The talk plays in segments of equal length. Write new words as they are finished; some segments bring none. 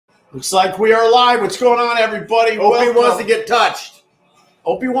Looks like we are live. What's going on, everybody? Opie wants to get touched.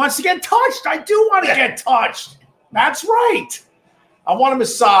 Opie wants to get touched. I do want to get touched. That's right. I want a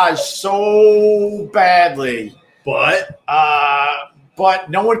massage so badly. But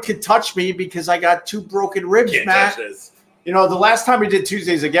no one can touch me because I got 2 broken ribs, can't Matt. touch this. You know, the last time we did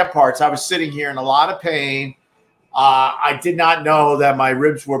Tuesdays at Get Parts, I was sitting here in a lot of pain. I did not know that my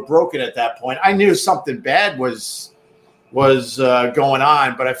ribs were broken at that point. I knew something bad was going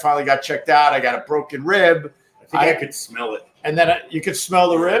on, but I finally got checked out. I got a broken rib. I think I could smell it. And then you could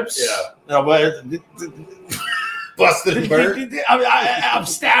smell the ribs? Yeah. No, but Busted and burnt. I'm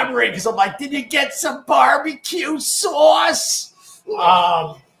stammering because I'm like, did you get some barbecue sauce?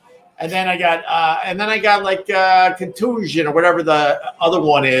 And then I got like contusion or whatever the other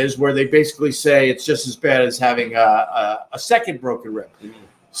one is, where they basically say it's just as bad as having a second broken rib. Mm-hmm.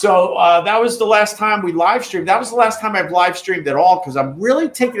 So that was the last time we live streamed. That was the last time I've live streamed at all because I'm really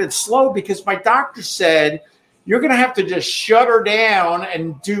taking it slow because my doctor said you're going to have to just shut her down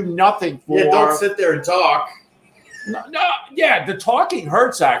and do nothing for her. Yeah, don't sit there and talk. No, yeah, the talking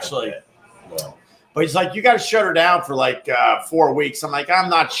hurts actually. Well. But he's like, you got to shut her down for like 4 weeks. I'm like, I'm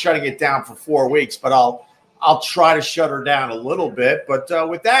not shutting it down for 4 weeks, but I'll try to shut her down a little bit. But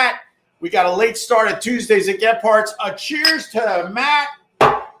with that, we got a late start at Tuesdays at Get Parts. Cheers to Matt.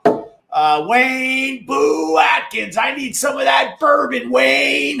 Wayne Boo Atkins. I need some of that bourbon,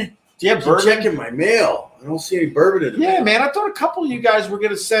 Wayne. Do you have bourbon? Checking my mail. I don't see any bourbon in the mail. Yeah, man. I thought a couple of you guys were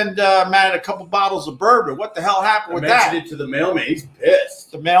going to send Matt a couple bottles of bourbon. What the hell happened with that? I mentioned it to the mailman. He's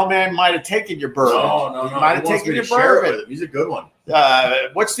pissed. The mailman might have taken your bourbon. No. He might have taken your bourbon. He's a good one.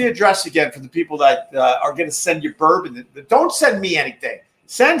 What's the address again for the people that are going to send you bourbon? Don't send me anything.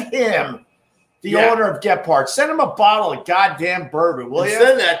 Send him. The owner of Get Parts. Send him a bottle of goddamn bourbon, will you?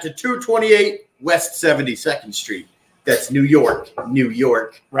 Send that to 228 West 72nd Street. That's New York.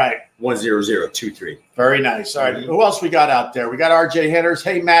 Right. 10023. Very nice. All right. Mm-hmm. Who else we got out there? We got RJ Hitters.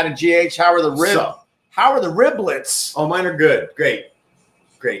 Hey, Matt and GH. How are the riblets? Oh, mine are good. Great.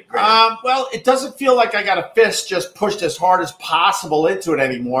 Well, it doesn't feel like I got a fist just pushed as hard as possible into it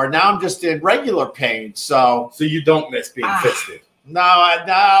anymore. Now I'm just in regular pain. So you don't miss being fisted. No.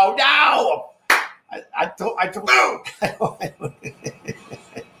 I don't know.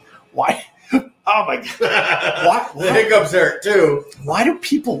 Why? Oh my God! What? The hiccups hurt too. Why do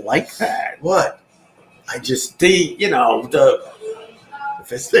people like that? What? The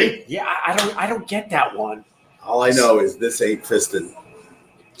fisting. Yeah, I don't get that one. All I know is this ain't fisting.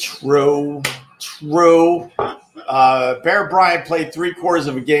 True. Bear Bryant played 3/4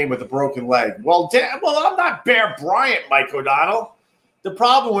 of a game with a broken leg. Well, I'm not Bear Bryant, Mike O'Donnell. The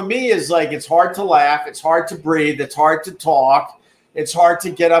problem with me is like it's hard to laugh, it's hard to breathe, it's hard to talk, it's hard to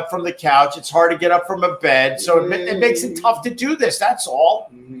get up from the couch, it's hard to get up from a bed. So it makes it tough to do this. That's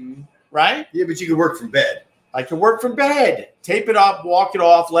all, right? Yeah, but you can work from bed. I can work from bed. Tape it up, walk it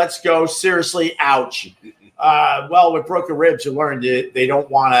off. Let's go. Seriously, ouch. Well, with broken ribs, you learned they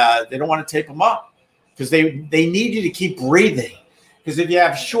don't want to tape them up because they need you to keep breathing. Because if you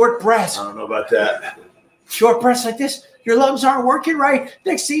have short breaths, I don't know about that. Short breaths like this. Your lungs aren't working right.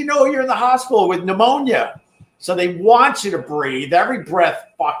 Next thing you know, you're in the hospital with pneumonia. So they want you to breathe. Every breath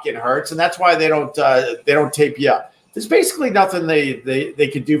fucking hurts, and that's why they don't tape you up. There's basically nothing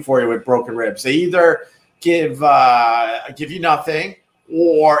they could do for you with broken ribs. They either give you nothing,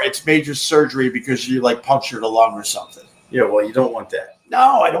 or it's major surgery because you like punctured a lung or something. Yeah, well, you don't want that.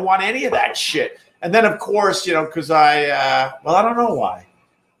 No, I don't want any of that shit. And then of course, because I don't know why.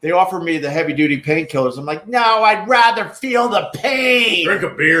 They offer me the heavy-duty painkillers. I'm like, no, I'd rather feel the pain. Drink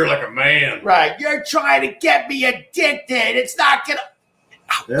a beer like a man. Right. You're trying to get me addicted. It's not going to...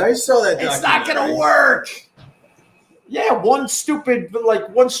 Yeah, I saw that. It's not going to work. Yeah, one stupid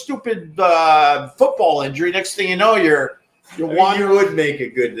football injury. Next thing you know, you would make a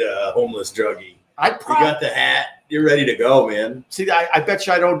good homeless druggie. You got the hat. You're ready to go, man. See, I bet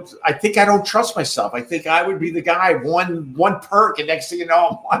you I don't. I think I don't trust myself. I think I would be the guy. One perk, and next thing you know,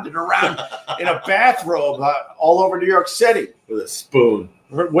 I'm wandering around in a bathrobe all over New York City with a spoon.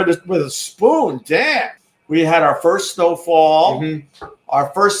 With a spoon, damn. We had our first snowfall, our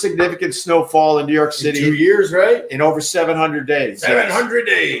first significant snowfall in New York City. In 2 years, right? In over 700 days. 700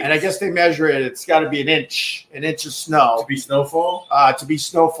 days. And I guess they measure it. It's got to be an inch of snow. To be snowfall? To be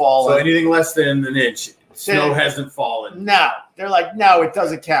snowfall. So anything less than an inch, snow hasn't fallen. No. They're like, no, it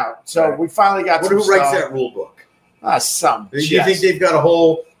doesn't count. So we finally got Who writes that rule book? Some. Do you think they've got a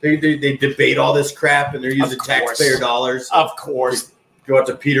whole – they debate all this crap and they're using taxpayer dollars? Of course. Go out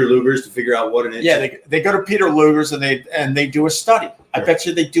to Peter Luger's to figure out what an inch. Yeah, they go to Peter Luger's and they do a study. I bet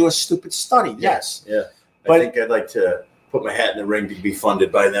you they do a stupid study. Yes. Yeah. I think I'd like to put my hat in the ring to be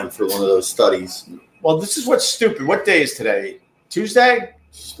funded by them for one of those studies. Well, this is what's stupid. What day is today? Tuesday?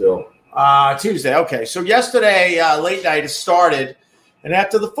 Still. Tuesday. Okay. So yesterday, late night, it started. And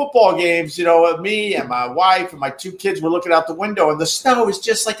after the football games, me and my wife and my 2 kids were looking out the window, and the snow is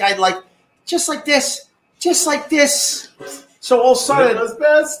just like this. So all of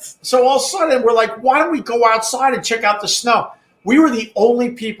a sudden, we're like, why don't we go outside and check out the snow? We were the only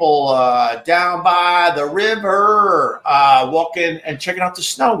people down by the river walking and checking out the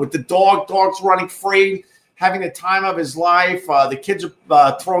snow with the dogs running free, having the time of his life. The kids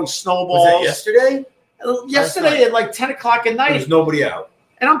are throwing snowballs. Was that yesterday? Yesterday at like 10 o'clock at night. There's nobody out.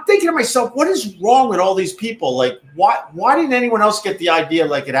 And I'm thinking to myself, what is wrong with all these people? Like, why didn't anyone else get the idea?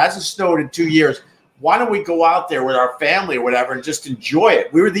 Like, it hasn't snowed in 2 years. Why don't we go out there with our family or whatever and just enjoy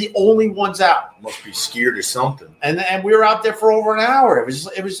it? We were the only ones out. Must be scared or something. And we were out there for over an hour. It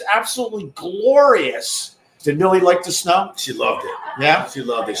was absolutely glorious. Did Millie like the snow? She loved it. Yeah? She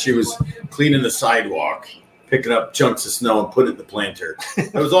loved it. She was cleaning the sidewalk, picking up chunks of snow and putting it in the planter.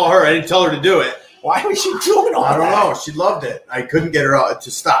 It was all her. I didn't tell her to do it. Why was she doing all that? I don't know. She loved it. I couldn't get her out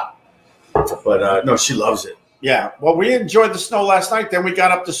to stop. But, no, she loves it. Yeah. Well, we enjoyed the snow last night. Then we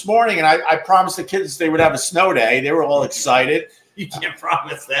got up this morning, and I promised the kids they would have a snow day. They were all excited. You can't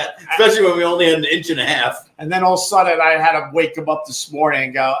promise that, especially when we only had 1.5 inches. And then all of a sudden, I had to wake them up this morning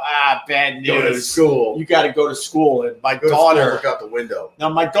and go, bad news. Go to school. You got to go to school. And my daughter. daughter. Look out the window. Now,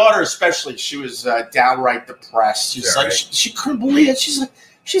 my daughter especially, she was downright depressed. She's like, she couldn't believe it.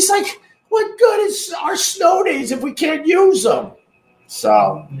 She's like, what good is our snow days if we can't use them?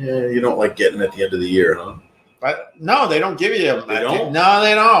 So. Yeah, you don't like getting at the end of the year, huh? But no, they don't give you them. They don't? No,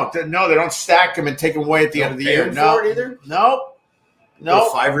 they don't. No, they don't stack them and take them away at the end of the year. No, for it either? Nope. No.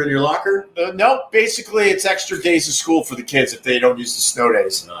 $5 in your locker? Nope. Basically, it's extra days of school for the kids if they don't use the snow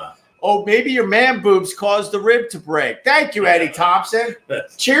days. Oh, maybe your man boobs caused the rib to break. Thank you, Eddie Thompson.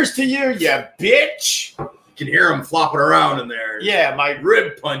 Cheers to you, you bitch. You can hear them flopping around in there. Yeah, my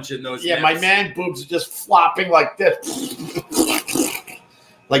rib punching those. Yeah, my man boobs are just flopping like this.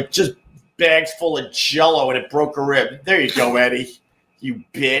 Like just bags full of Jell-O, and it broke a rib. There you go, Eddie. You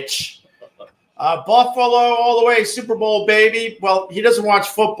bitch. Buffalo all the way, Super Bowl, baby. Well, he doesn't watch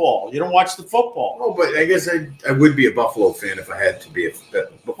football. You don't watch the football. Oh, but I guess I would be a Buffalo fan if I had to be a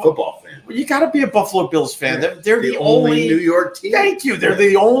football fan. Well, you got to be a Buffalo Bills fan. Yeah. They're the only New York team. Thank you. They're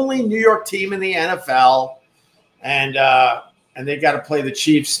the only New York team in the NFL, and they got to play the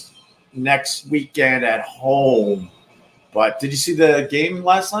Chiefs next weekend at home. But did you see the game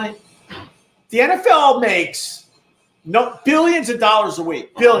last night? The NFL makes billions of dollars a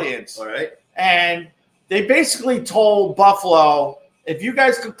week. Billions. All right. And they basically told Buffalo, if you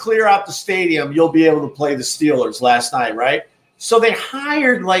guys could clear out the stadium, you'll be able to play the Steelers last night, right? So they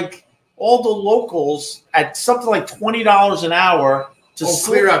hired like all the locals at something like $20 an hour to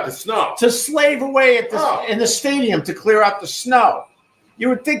clear out the snow. To slave away at in the stadium to clear out the snow. You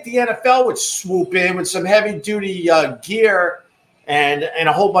would think the NFL would swoop in with some heavy-duty gear and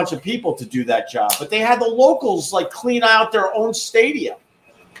a whole bunch of people to do that job. But they had the locals like clean out their own stadium.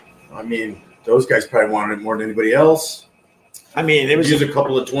 I mean, those guys probably wanted it more than anybody else. I mean, it was use a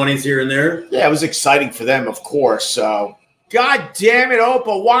couple of 20s here and there. Yeah, it was exciting for them, of course. So, God damn it,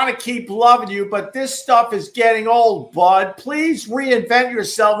 Oprah, want to keep loving you, but this stuff is getting old, bud. Please reinvent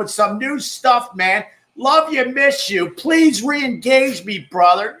yourself with some new stuff, man. Love you, miss you. Please re-engage me,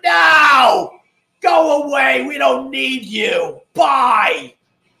 brother. No! Go away. We don't need you. Bye.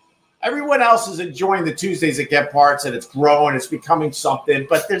 Everyone else is enjoying the Tuesdays at Get Parts, and it's growing. It's becoming something,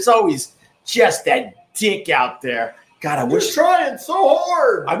 but there's always just that dick out there. God, I wish trying so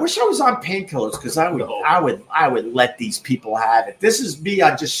hard. I wish I was on painkillers because I would let these people have it. This is me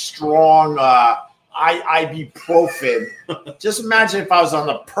on just strong ibuprofen. Just imagine if I was on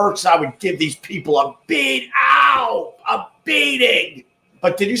the perks, I would give these people a beating.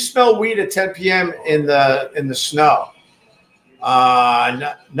 But did you smell weed at 10 p.m. in the snow?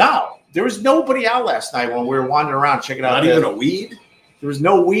 No. There was nobody out last night when we were wandering around checking out. Not even a weed? There was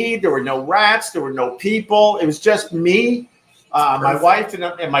no weed. There were no rats. There were no people. It was just me, my wife,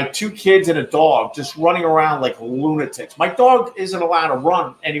 and my 2 kids and a dog just running around like lunatics. My dog isn't allowed to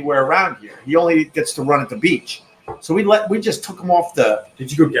run anywhere around here. He only gets to run at the beach. So we just took him off the.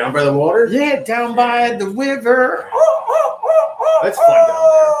 Did you go down by the water? Yeah, down by the river. That's fun down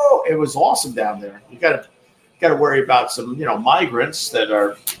there. It was awesome down there. You got to worry about some migrants that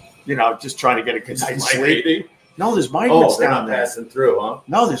are just trying to get a good night's sleep. No, there's migrants down there. Passing through, huh?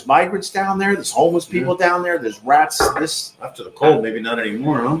 No, there's migrants down there. There's homeless people down there. There's rats. After the cold, maybe not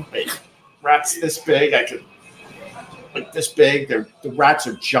anymore, huh? Rats this big. Like this big. The rats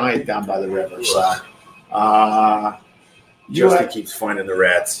are giant down by the river. So, Justin keeps finding the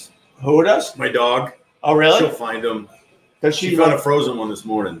rats. Who does? My dog. Oh, really? She'll find them. Does She found a frozen one this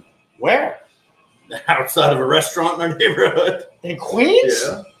morning. Where? Outside of a restaurant in our neighborhood. In Queens?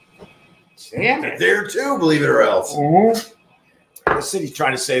 Yeah. Damn They're it. there too, believe it or else. The city's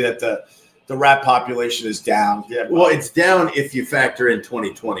trying to say that the rat population is down. Yeah, well, it's down if you factor in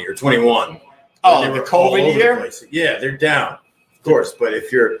 2020 or 21. Oh, They the were all COVID over the year? place. Yeah, they're down, of course. But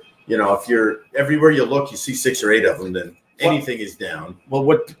if you're everywhere you look, you see 6 or 8 of them, then anything is down. Well,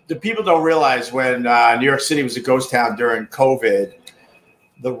 what the people don't realize when New York City was a ghost town during COVID,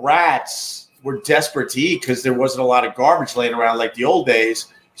 the rats were desperate to eat because there wasn't a lot of garbage laying around like the old days.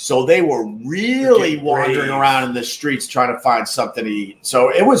 So they were really wandering around in the streets trying to find something to eat. So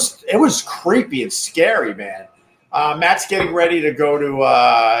it was creepy and scary, man. Matt's getting ready to go to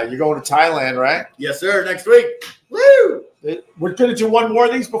you're going to Thailand, right? Yes, sir. Next week. Woo! We're going to do one more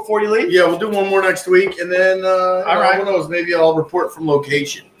of these before you leave? Yeah, we'll do one more next week, and then All right. who knows? Maybe I'll report from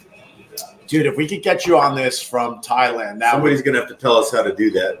location. Dude, if we could get you on this from Thailand, that Somebody's going to have to tell us how to do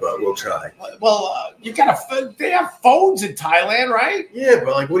that, but we'll try. well, they have phones in Thailand, right? Yeah,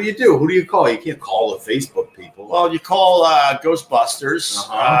 but what do you do? Who do you call? You can't call the Facebook people. Well, you call Ghostbusters.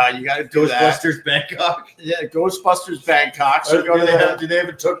 Uh-huh. You got to do that. Ghostbusters Bangkok. Yeah, Ghostbusters Bangkok. So go to do they have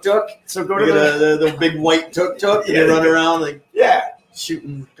a tuk-tuk? So go to the big white tuk-tuk and Yeah, they run around yeah.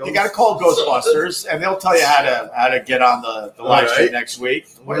 shooting ghosts. You got to call Ghostbusters, and they'll tell you how to get on the live stream right. next week.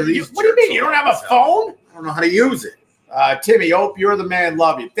 What What are do you these mean? You don't have a phone? I don't know how to use it. Timmy, hope you're the man.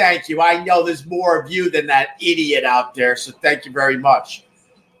 Love you. Thank you. I know there's more of you than that idiot out there, so thank you very much.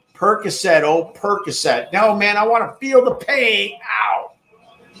 Percocet, Percocet. No, man, I want to feel the pain. Ow.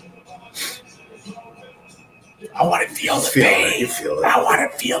 I want to feel the pain. You feel it. I want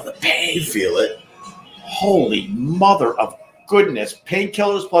to feel the pain. You feel it. Holy mother of goodness.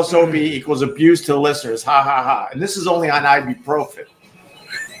 Painkillers plus OB equals abuse to the listeners. Ha, ha, ha. And this is only on ibuprofen.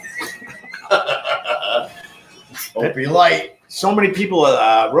 Opie Light. So many people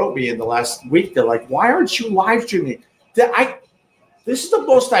wrote me in the last week. They're like, why aren't you live streaming? This is the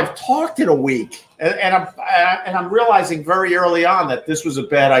most I've talked in a week. And I'm realizing very early on that this was a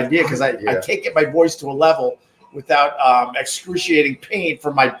bad idea because I can't get my voice to a level without excruciating pain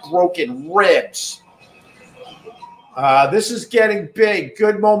from my broken ribs. This is getting big.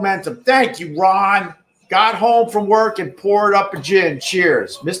 Good momentum. Thank you, Ron. Got home from work and poured up a gin.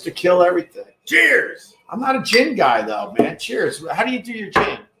 Cheers. Mr. Kill Everything. Cheers. I'm not a gin guy, though, man. Cheers. How do you do your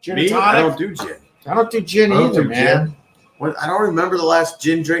gin? Gin and Me? tonic? I don't do gin. I don't do gin I don't either, do man. gin. I don't remember the last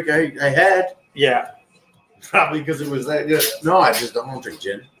gin drink I had. Yeah. Probably because it was that. Yeah. No, I just don't drink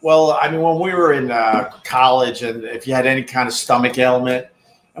gin. Well, I mean, when we were in college and if you had any kind of stomach ailment,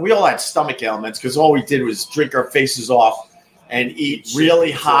 and we all had stomach ailments because all we did was drink our faces off and eat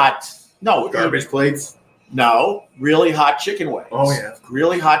really hot. No, Garbage plates. No, really hot chicken wings. Oh, yeah.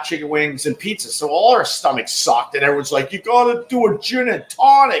 Really hot chicken wings and pizza. So all our stomachs sucked, and everyone's like, you got to do a gin and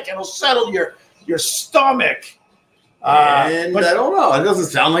tonic, and it'll settle your stomach. But I don't know. It doesn't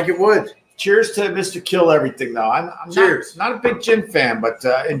sound like it would. Cheers to Mr. Kill Everything, though. I'm Cheers. not a big gin fan, but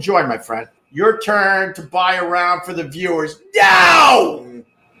enjoy, my friend. Your turn to buy a round for the viewers. No!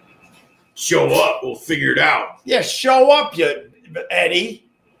 Show up. We'll figure it out. Yeah, show up, you Eddie.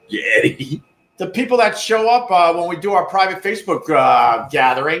 Yeah, Eddie. The people that show up when we do our private Facebook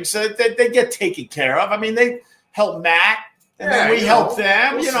gatherings, they get taken care of. I mean, they help Matt, and then we help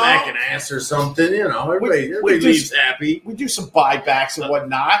them. We'll you know, smack an ass or something. You know, everybody we leaves happy. We do some buybacks and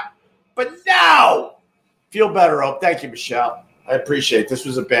whatnot. But now, feel better, Hope. Thank you, Michelle. I appreciate it. This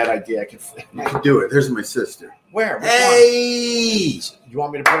was a bad idea. I can do it. There's my sister. Where? Hey! You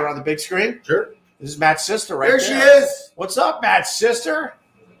want me to put her on the big screen? Sure. This is Matt's sister right there. There she is. What's up, Matt's sister?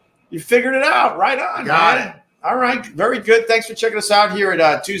 You figured it out. Right on. Got it. All right. Very good. Thanks for checking us out here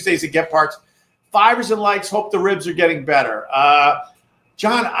at Tuesdays at Get Parts. Fivers and likes. Hope the ribs are getting better.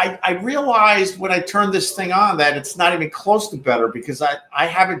 John, I realized when I turned this thing on that it's not even close to better because I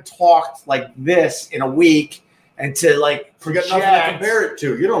haven't talked like this in a week and to like forget nothing to compare it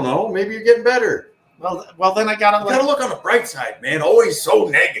to. You don't know. Maybe you're getting better. Well, then I gotta look on the bright side, man. Always so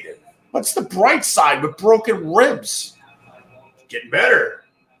negative. What's the bright side with broken ribs? Getting better.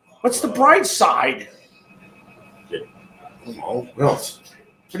 What's the bright side? Oh, what else?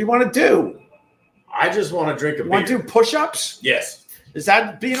 What do you want to do? I just want to drink a beer. Want to do push-ups? Yes. Is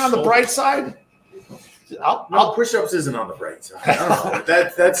that being on the bright side? No, push-ups isn't on the bright side. I don't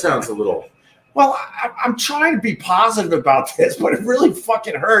know. that sounds a little. Well, I'm trying to be positive about this, but it really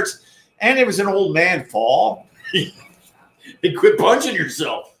fucking hurts. And it was an old man fall. Hey, quit punching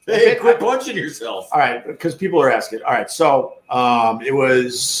yourself. Hey, quit punching yourself. All right, because people are asking. All right, so it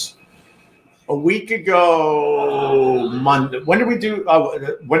was A week ago, Monday. When did we do?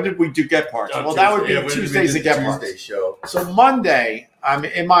 When did we do Get Parts? Well, that would be Tuesdays at Get Parts. Show. So Monday, I'm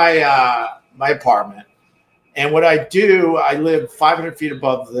in my my apartment, and what I do, I live 500 feet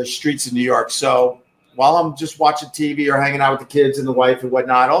above the streets of New York. So while I'm just watching TV or hanging out with the kids and the wife and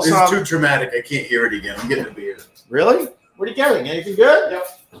whatnot, also this is too dramatic. I can't hear it again. I'm getting a beer. Really? What are you getting? Anything good?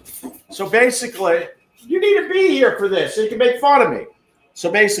 Yep. So basically, you need to be here for this so you can make fun of me. So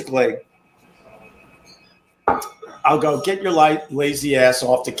basically, I'll go get your lazy ass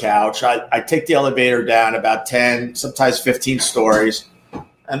off the couch. I take the elevator down about 10, sometimes 15 stories.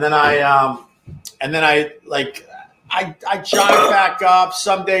 And then I jog back up.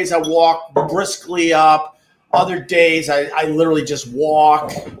 Some days I walk briskly up. Other days I literally just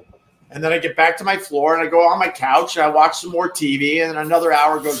walk. And then I get back to my floor and I go on my couch and I watch some more TV, and then another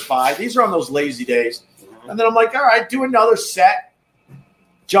hour goes by. These are on those lazy days. And then I'm like, all right, do another set.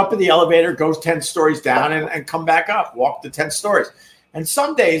 Jump in the elevator, goes 10 stories down, and come back up, walk the 10 stories. And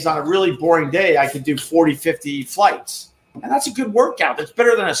some days on a really boring day, I could do 40, 50 flights. And that's a good workout. That's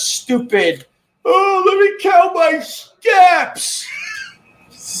better than a stupid, let me count my steps.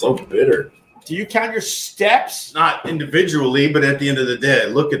 So bitter. Do you count your steps? Not individually, but at the end of the day, I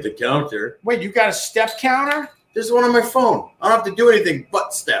look at the counter. Wait, you got a step counter? There's one on my phone. I don't have to do anything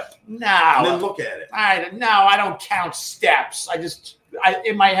but step. No. And then look at it. I don't count steps.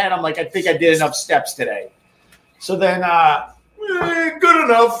 In my head, I'm like, I think I did enough steps today. So then, good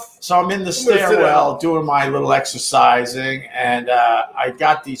enough. So I'm in the stairwell doing my little exercising, and I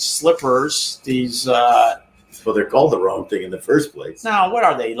got these slippers. These, well, they're called the wrong thing in the first place. No, what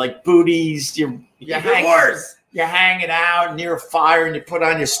are they? Like booties? You're hanging out near a fire, and you put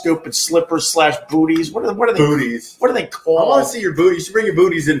on your stupid slippers / booties. What are they? Booties. What are they called? I want to see your booties. You should bring your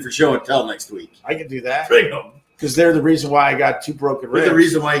booties in for show and tell next week. I can do that. Bring them. Because they're the reason why I got 2 broken ribs. They're the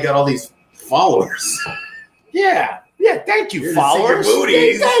reason why you got all these followers. Yeah. Thank you, followers. See your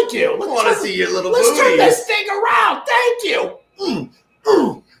booties. Yeah, thank you. I want to see your little booties. Let's turn this thing around. Thank you.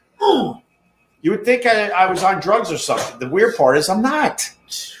 You would think I was on drugs or something. The weird part is I'm not.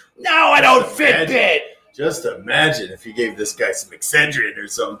 No, I don't Fitbit. Just imagine if you gave this guy some Excedrin or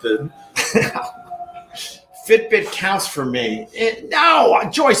something. Fitbit counts for me. No,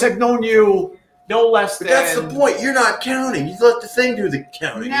 Joyce, I've known you no less than... But that's the point. You're not counting. You let the thing do the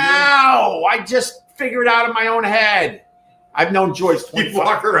counting. No, I just figure it out in my own head. I've known Joyce 25. You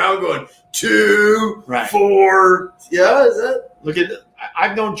walk around going 2, right. 4. Yeah, is that? Look at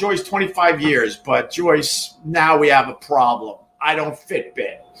I've known Joyce 25 years, but Joyce, now we have a problem. I don't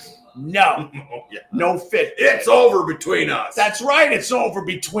Fitbit. No. No Fitbit. It's over between us. That's right. It's over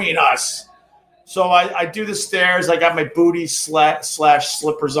between us. So I do the stairs. I got my booty /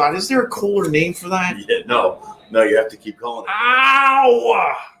 slippers on. Is there a cooler name for that? Yeah, no, you have to keep calling it.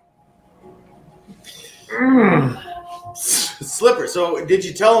 Ow! Slipper. So did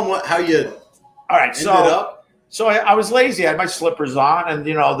you tell him how you ended up? So I was lazy. I had my slippers on, and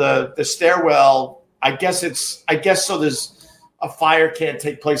the stairwell. I guess so. There's a fire can't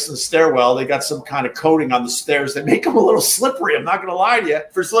take place in the stairwell. They got some kind of coating on the stairs that make them a little slippery. I'm not going to lie to you.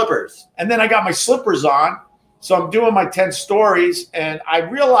 For slippers. And then I got my slippers on. So I'm doing my 10 stories, and I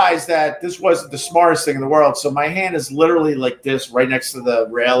realized that this wasn't the smartest thing in the world. So my hand is literally like this right next to the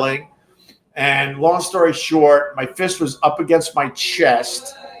railing. And long story short, my fist was up against my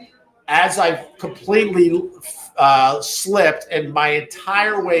chest as I completely slipped, and my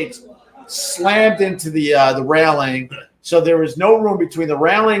entire weight slammed into the railing. So there was no room between the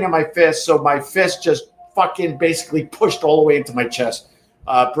railing and my fist. So my fist just fucking basically pushed all the way into my chest,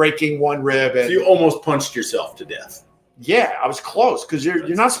 breaking one rib. And so you almost punched yourself to death. Yeah, I was close, because you're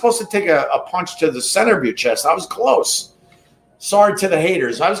not supposed to take a punch to the center of your chest. I was close. Sorry to the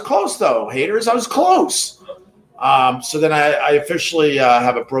haters. I was close, though. Haters, I was close. So then I officially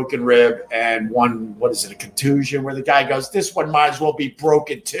have a broken rib and a contusion, where the guy goes, this one might as well be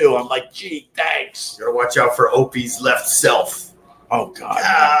broken too. I'm like, gee, thanks. You gotta watch out for Opie's left self. Oh,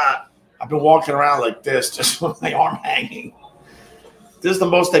 God. I've been walking around like this, just with my arm hanging. This is the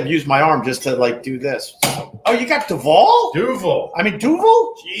most I've used my arm, just to do this. Oh, you got Duval? Duval. I mean,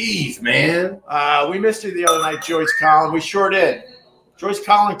 Duval? Jeez, man. We missed you the other night, Joyce Collin. We sure did. Joyce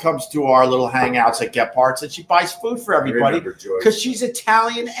Collin comes to our little hangouts at Get Parts, and she buys food for everybody because she's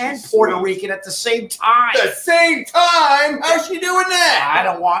Italian and Puerto Rican at the same time. The same time? How's she doing that?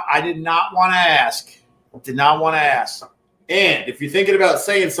 I did not want to ask. Did not want to ask. And if you're thinking about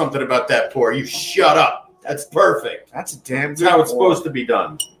saying something about that pour, you shut up. That's perfect. That's a damn good That's how it's supposed to be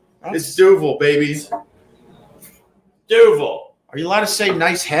done. It's Duval, babies. Duval. Are you allowed to say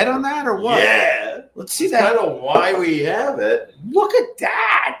nice head on that or what? Yeah. Let's see that. That's kind of why we have it. Look at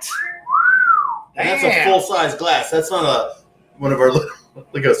that. And that's a full-size glass. That's not one of our little.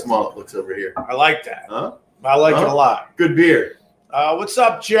 Look how small it looks over here. I like that. Huh? I like it a lot. Good beer. What's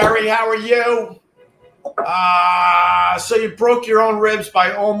up, Jerry? How are you? So you broke your own ribs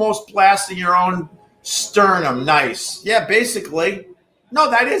by almost blasting your own sternum. Nice. Yeah, basically. No,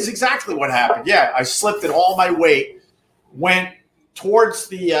 that is exactly what happened. Yeah, I slipped and all my weight went towards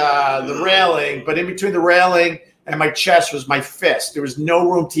the railing, but in between the railing and my chest was my fist. There was no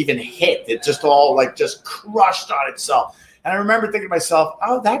room to even hit. It just all just crushed on itself. And I remember thinking to myself,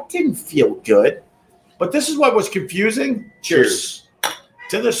 oh, that didn't feel good. But this is what was confusing. Cheers.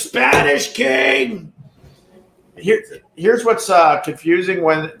 To the Spanish King. Here's what's confusing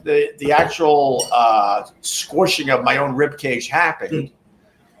when the actual squishing of my own rib cage happened.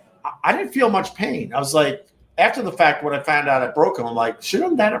 I didn't feel much pain. I was like, after the fact, when I found out I broke them, I'm like,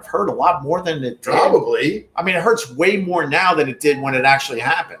 shouldn't that have hurt a lot more than it did? Probably. I mean, it hurts way more now than it did when it actually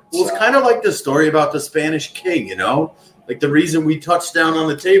happened. Well, it's kind of like the story about the Spanish king, you know? Like the reason we touched down on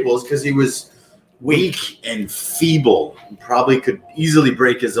the table is because he was weak and feeble and probably could easily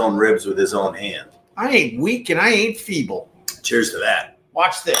break his own ribs with his own hand. I ain't weak and I ain't feeble. Cheers to that.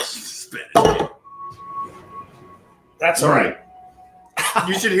 Watch this. Spanish king. That's all right.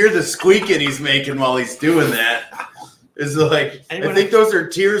 You should hear the squeaking he's making while he's doing that. It's like, I think those are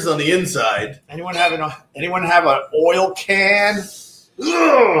tears on the inside. Anyone have an oil can?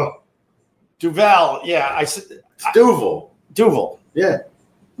 Ugh. Duvel. Yeah, I said Duvel. Duvel. Yeah.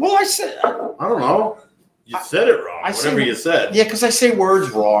 Well, I said I don't know. You said it wrong. Whatever you said. Yeah, because I say words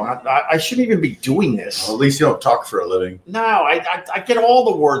wrong. I shouldn't even be doing this. Well, at least you don't talk for a living. No, I get all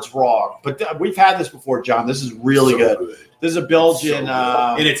the words wrong. But we've had this before, John. This is really good. This is a Belgian.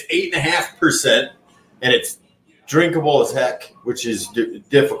 And it's 8.5%, and it's drinkable as heck, which is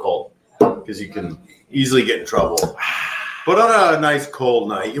difficult because you can easily get in trouble. But on a nice cold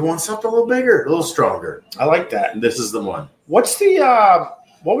night, you want something a little bigger, a little stronger. I like that. And this is the one. What's the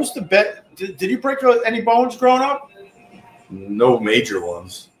what was the bet? Did you break any bones growing up? No major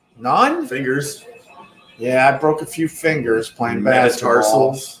ones. None? Fingers. Yeah, I broke a few fingers playing basketball.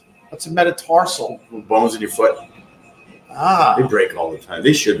 Metatarsals. What's a metatarsal? Bones in your foot. They break all the time.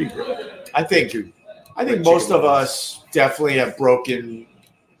 They should be broken. I think most of us definitely have broken.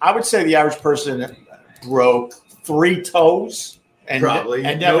 I would say the average person broke 3 toes and probably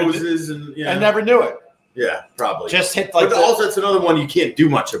and noses and never knew it. Yeah, probably. Just hit but also it's another one you can't do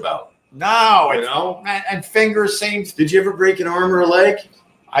much about. No, you know, and fingers same. Did you ever break an arm or a leg?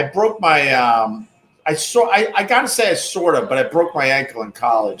 I broke my I gotta say I sort of, but I broke my ankle in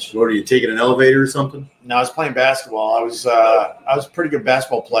college. What, are you taking an elevator or something? No, I was playing basketball. I was a pretty good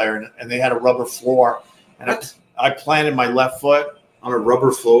basketball player, and they had a rubber floor, and I planted my left foot on a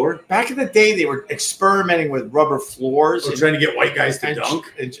rubber floor. Back in the day, they were experimenting with rubber floors, and trying to get white guys to dunk.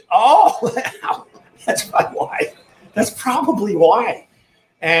 That's probably why. That's probably why.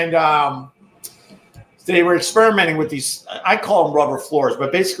 And they were experimenting with these. I call them rubber floors,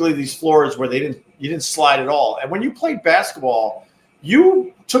 but basically these floors where you didn't slide at all. And when you played basketball,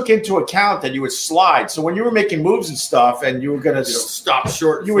 you took into account that you would slide. So when you were making moves and stuff, and you were going to stop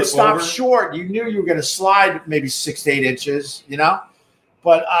short, you would stop short. You knew you were going to slide maybe 6 to 8 inches, you know.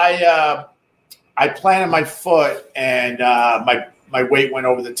 But I planted my foot, and my weight went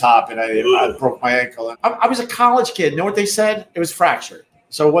over the top, and I broke my ankle. I was a college kid. You know what they said? It was fractured.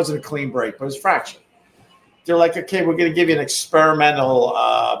 So it wasn't a clean break, but it was fractured. They're like, okay, we're going to give you an experimental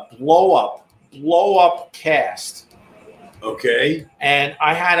blow up cast. Okay. And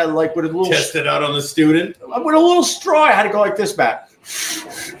I had to with a little test it out on the student with a little straw. I had to go like this back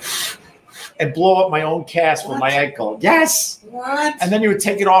and blow up my own cast with my ankle. Yes. What? And then you would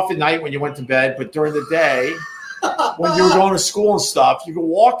take it off at night when you went to bed, but during the day, when you were going to school and stuff, you could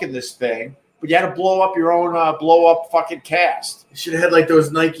walk in this thing, but you had to blow up your own fucking cast. You should have had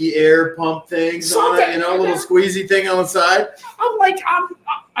those Nike Air pump things on it, a little squeezy thing on the side.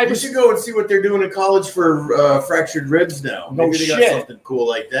 I should go and see what they're doing in college for fractured ribs now. Maybe they got something cool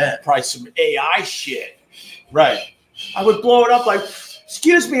like that. Probably some AI shit. Right. I would blow it up like,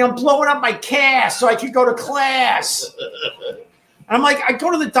 excuse me, I'm blowing up my cast so I could go to class. And I'm like, I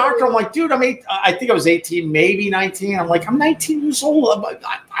go to the doctor. I'm like, dude, I think I was 18, maybe 19. I'm like, I'm 19 years old.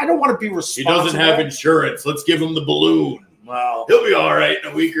 I don't want to be responsible. He doesn't have insurance. Let's give him the balloon. Well, he'll be all right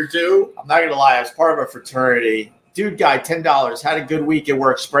in a week or two. I'm not going to lie. I was part of a fraternity. Dude guy, $10. Had a good week at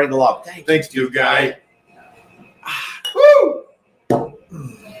work. Spread the love. Thanks, dude guy. Woo!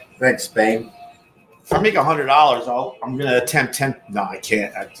 Thanks, Spain. If I make $100, I'm going to attempt 10. No, I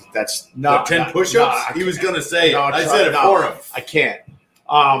can't. That's not 10 push-ups. No, he was going to say it. No, I said it for him. I can't.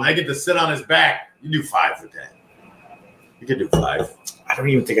 I get to sit on his back. You do 5 for 10. You can do 5. I don't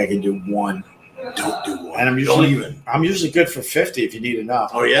even think I can do 1. Don't do one. And I'm usually good for 50 if you need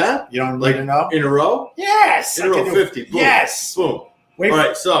enough. Oh yeah, You don't like need enough? in a row. Yes. In a row, 50. Boom. Yes. Boom. Wait. All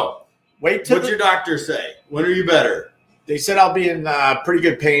right. So, Wait till what'd your doctor say? When are you better? they said I'll be in pretty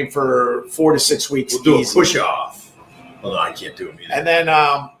good pain for 4 to 6 weeks. We'll do easy. a push off. Well, no, I can't do it either.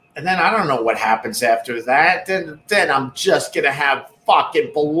 And then I don't know what happens after that. Then I'm just gonna have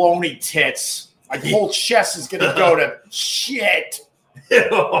fucking baloney tits. My whole chest is gonna go to shit.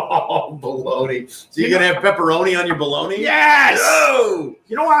 Oh, baloney. So you're going to have pepperoni on your baloney? Yes. No.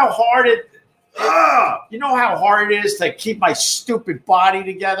 You know how hard you know how hard it is to keep my stupid body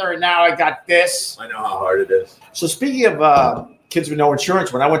together, and now I got this. I know how hard it is. So speaking of kids with no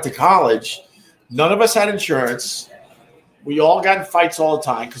insurance, when I went to college, none of us had insurance. We all got in fights all the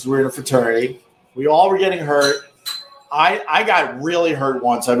time because we were in a fraternity. We all were getting hurt. I got really hurt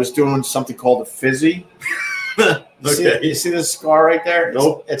once. I was doing something called a fizzy. You see this scar right there?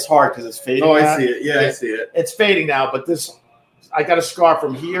 Nope. It's hard because it's fading. Oh, now. I see it. Yeah, I see it. It's fading now, but I got a scar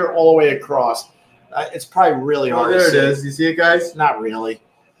from here all the way across. It's probably really Oh, hard. there to it see. is. You see it, guys? Not really.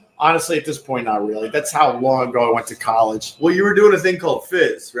 Honestly, at this point, not really. That's how long ago I went to college. Well, you were doing a thing called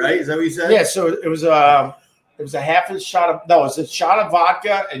fizz, right? Is that what you said? Yeah, so it was a half a shot of it was a shot of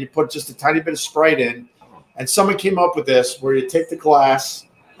vodka, and you put just a tiny bit of Sprite in. And someone came up with this where you take the glass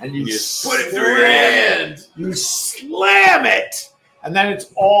and you Put it through your hand. You slam it, and then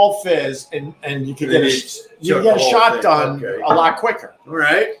it's all fizz, and you can get a shot done a lot quicker. All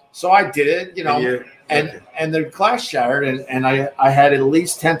right. So I did it, and the glass shattered, and I had at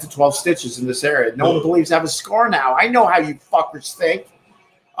least 10 to 12 stitches in this area. No one believes I have a scar now. I know how you fuckers think.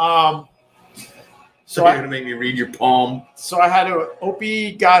 So you're gonna make me read your palm. So I had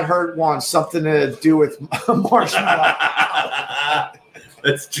Opie got hurt once, something to do with marshmallow.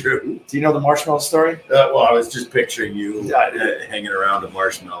 That's true. Do you know the marshmallow story? Well, I was just picturing you hanging around a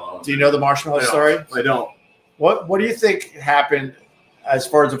marshmallow. Do you know the marshmallow story? I don't. What do you think happened as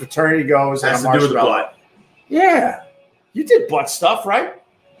far as the fraternity goes? It has to do with the butt. Yeah. You did butt stuff, right?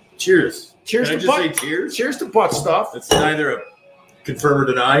 Cheers. Cheers Can to I just butt. say cheers? Cheers to butt stuff. It's neither a confirm or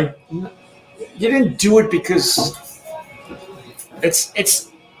deny. You didn't do it because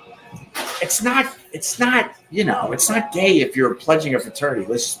it's not it's not gay if you're pledging a fraternity.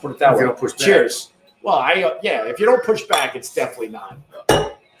 Let's just put it that way. You don't push back. Cheers. Well, if you don't push back, it's definitely not.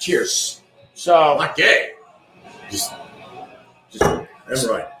 Cheers. So Not gay. Just that's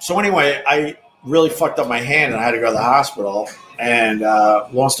right. So anyway, I really fucked up my hand and I had to go to the hospital. And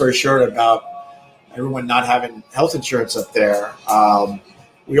long story short, about everyone not having health insurance up there,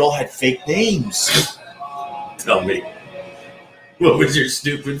 we all had fake names. Tell me, what was your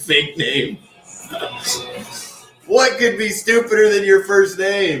stupid fake name? What could be stupider than your first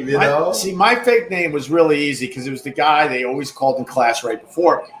name? You know. My fake name was really easy because it was the guy they always called in class right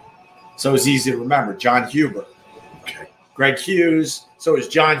before me, so it was easy to remember. John Huber. Okay. Greg Hughes. So it was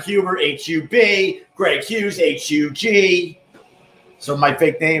John Huber, H-U-B. Greg Hughes, H-U-G. So my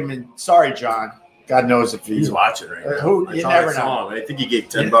fake name, and sorry, John. God knows if He's watching right now. You never know. I think he gave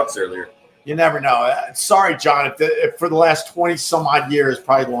 $10 earlier. You never know. Sorry, John. If for the last 20 some odd years,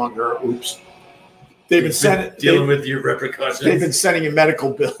 probably longer. Oops. They've been dealing with your repercussions. They've been sending you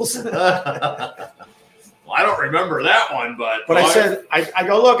medical bills. Well, I don't remember that one, but I said, I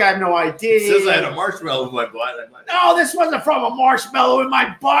go, look, I have no ID. It says I had a marshmallow in my butt. No, this wasn't from a marshmallow in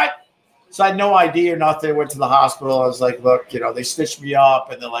my butt. So I had no ID or nothing. I went to the hospital. I was like, look, they stitched me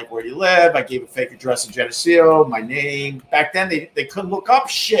up, and they're like, where do you live? I gave a fake address in Geneseo, my name. Back then, they couldn't look up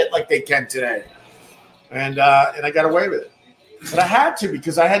shit like they can today, and I got away with it. But I had to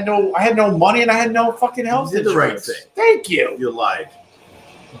because I had no money and I had no fucking health insurance. You did the right thing. Thank you. You lied.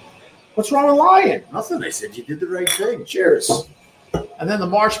 What's wrong with lying? Nothing. I said you did the right thing. Cheers. And then the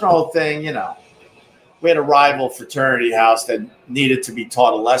marshmallow thing, we had a rival fraternity house that needed to be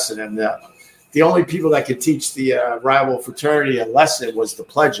taught a lesson, and the only people that could teach the rival fraternity a lesson was the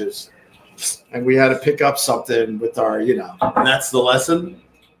pledges, and we had to pick up something with our, And that's the lesson.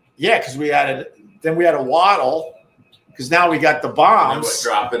 Yeah, because we had a waddle, because now we got the bombs.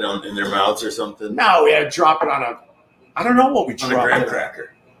 Drop it in their mouths or something. No, we had to drop it on I don't know what we dropped. On a graham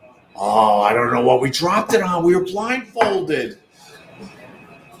cracker. Oh, I don't know what we dropped it on. We were blindfolded.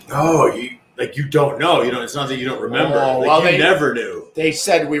 Oh, you don't know. It's not that you don't remember. You never knew. They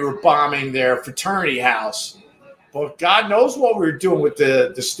said we were bombing their fraternity house. But God knows what we were doing with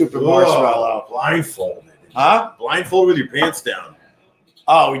the stupid marshmallow. Blindfolded. Huh? Blindfolded with your pants down.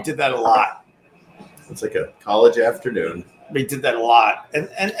 Oh, we did that a lot. It's like a college afternoon. We did that a lot. And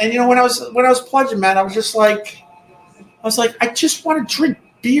when I was pledging, man, I was like, I just want to drink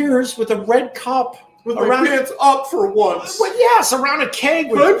beers with a red cup. With my pants up for once. Well, yes, around a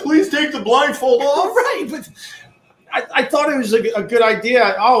keg. Could I please take the blindfold off? Right, but I thought it was a good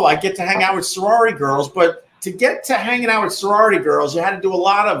idea. Oh, I get to hang out with sorority girls, but to get to hanging out with sorority girls, you had to do a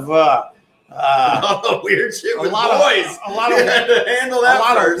lot of weird shit with boys. A lot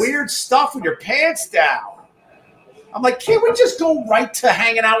of weird stuff with your pants down. I'm like, can't we just go right to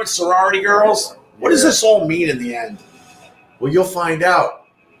hanging out with sorority girls? What does this all mean in the end? Well, you'll find out.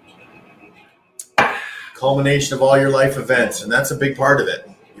 Culmination of all your life events, and that's a big part of it.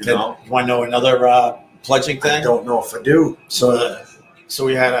 You know? You want to know another pledging thing? I don't know if I do. So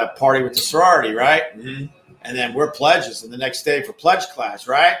we had a party with the sorority, right? Mm-hmm. And then we're pledges, and the next day for pledge class,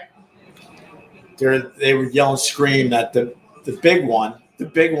 right? They were yelling, scream that the big one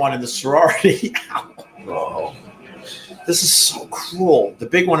in the sorority. Oh, this is so cruel. The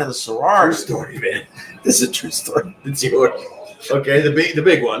big one in the sorority. True story, man. This is a true story. It's yours. Okay, the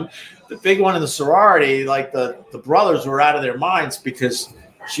big one. The big one in the sorority, like the brothers were out of their minds because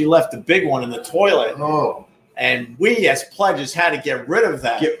she left the big one in the toilet. Oh. And we as pledges had to get rid of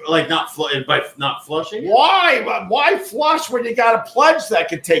that. By not flushing? Why? Why flush when you got a pledge that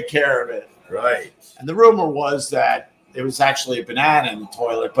could take care of it? Right. And the rumor was that it was actually a banana in the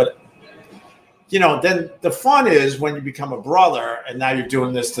toilet. But, then the fun is when you become a brother and now you're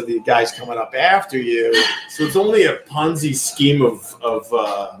doing this to the guys coming up after you. So it's only a Ponzi scheme of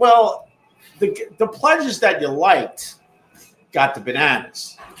Well, the pledges that you liked got the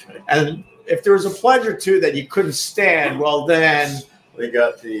bananas. And if there was a pledge or two that you couldn't stand, well, then they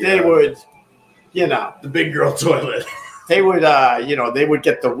got they would, the big girl toilet. They would, they would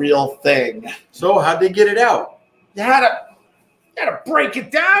get the real thing. So how'd they get it out? You had to break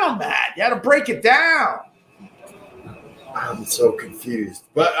it down, Matt. You had to break it down. I'm so confused.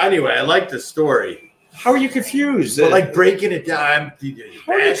 But anyway, I like the story. How are you confused? But like breaking it down.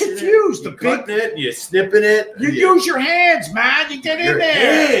 How are you confused? You cutting it, you snipping it. You use your hands, man. You get in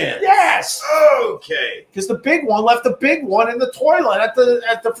there. Hands. Yes. Okay. Because the big one left the big one in the toilet at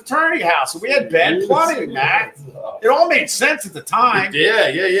the fraternity house. And we had bed plenty, man. It all made sense at the time. Yeah.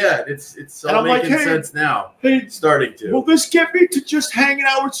 It's all making sense now. Hey, starting to. Will this get me to just hanging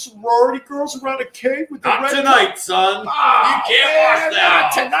out with sorority girls around a cave with the Not red tonight, son. Oh, you can't watch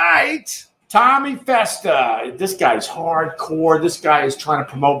that. Not tonight. Tommy Festa. This guy's hardcore. This guy is trying to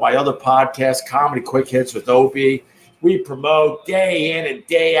promote my other podcast, Comedy Quick Hits with Opie. We promote day in and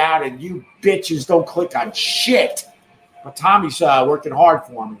day out, and you bitches don't click on shit. But Tommy's working hard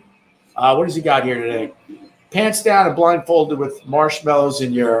for me. What has he got here today? Pants down and blindfolded with marshmallows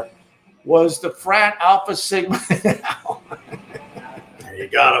in your... Was the frat Alpha Sigma... You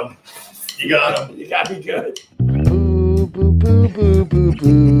got him. You got me good. Boo, boo, boo, boo, boo,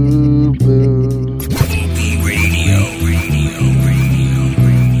 boo, boo. Radio.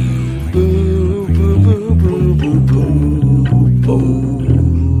 Boo, boo, boo, boo, boo, boo, boo.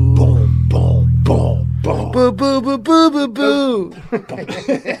 Boom, boom, boom, boom. Boo, boo, boo, boo, boo, boo.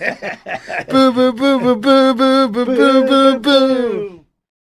 Boo, boo, boo, boo, boo, boo, boo, boo, boo, boo,